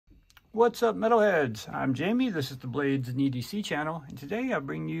What's up, metalheads? I'm Jamie. This is the Blades and EDC channel, and today I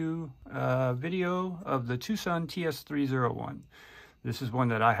bring you a video of the Twosun TS301. This is one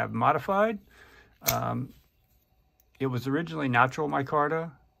that I have modified. It was originally natural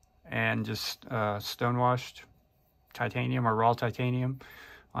micarta and just stonewashed titanium or raw titanium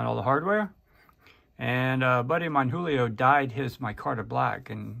on all the hardware. And a buddy of mine, Julio, dyed his micarta black,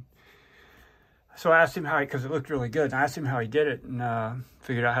 and so I asked him how, because it looked really good, and I asked him how he did it, and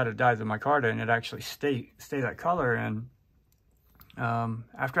figured out how to dye the micarta, and it actually stay that color. And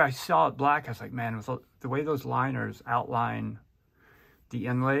after I saw it black, I was like, man, with the way those liners outline the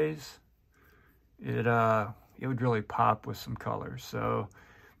inlays, it would really pop with some colors. So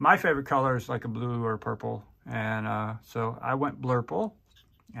my favorite color is like a blue or a purple, and so I went blurple,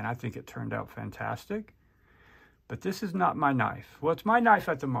 and I think it turned out fantastic. But this is not my knife. Well, it's my knife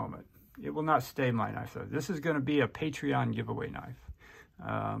at the moment. It will not stay my knife, though. This is going to be a Patreon giveaway knife.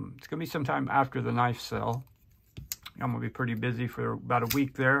 It's going to be sometime after the knife sale. I'm going to be pretty busy for about a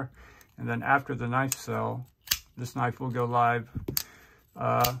week there. And then after the knife sale, this knife will go live.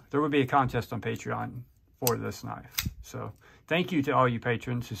 There will be a contest on Patreon for this knife. So thank you to all you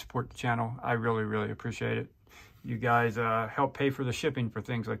patrons who support the channel. I really, really appreciate it. You guys help pay for the shipping for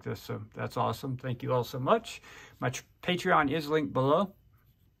things like this. So that's awesome. Thank you all so much. My Patreon is linked below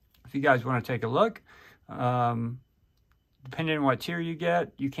if you guys want to take a look. Depending on what tier you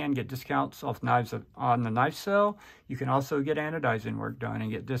get, you can get discounts off knives on the knife sale. You can also get anodizing work done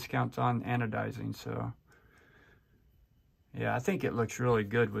and get discounts on anodizing. So yeah, I think it looks really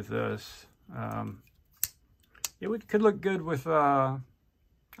good with this. Could look good with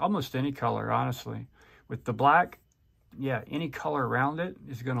almost any color, honestly. With the black, yeah, any color around it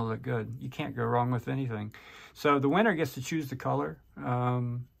is going to look good. You can't go wrong with anything. So the winner gets to choose the color,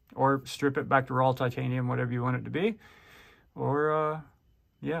 or strip it back to raw titanium, whatever you want it to be. Or,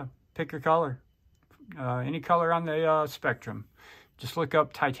 yeah, pick a color. Any color on the spectrum. Just look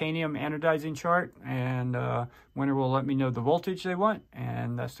up titanium anodizing chart, and winner will let me know the voltage they want,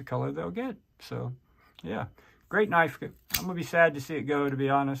 and that's the color they'll get. So, yeah, great knife. I'm going to be sad to see it go, to be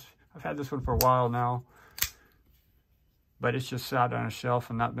honest. I've had this one for a while now, but it's just sat on a shelf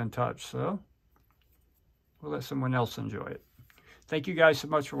and not been touched, so we'll let someone else enjoy it. Thank you guys so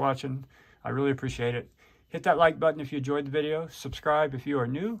much for watching. I really appreciate it. Hit that like button if you enjoyed the video. Subscribe if you are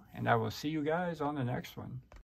new, and I will see you guys on the next one.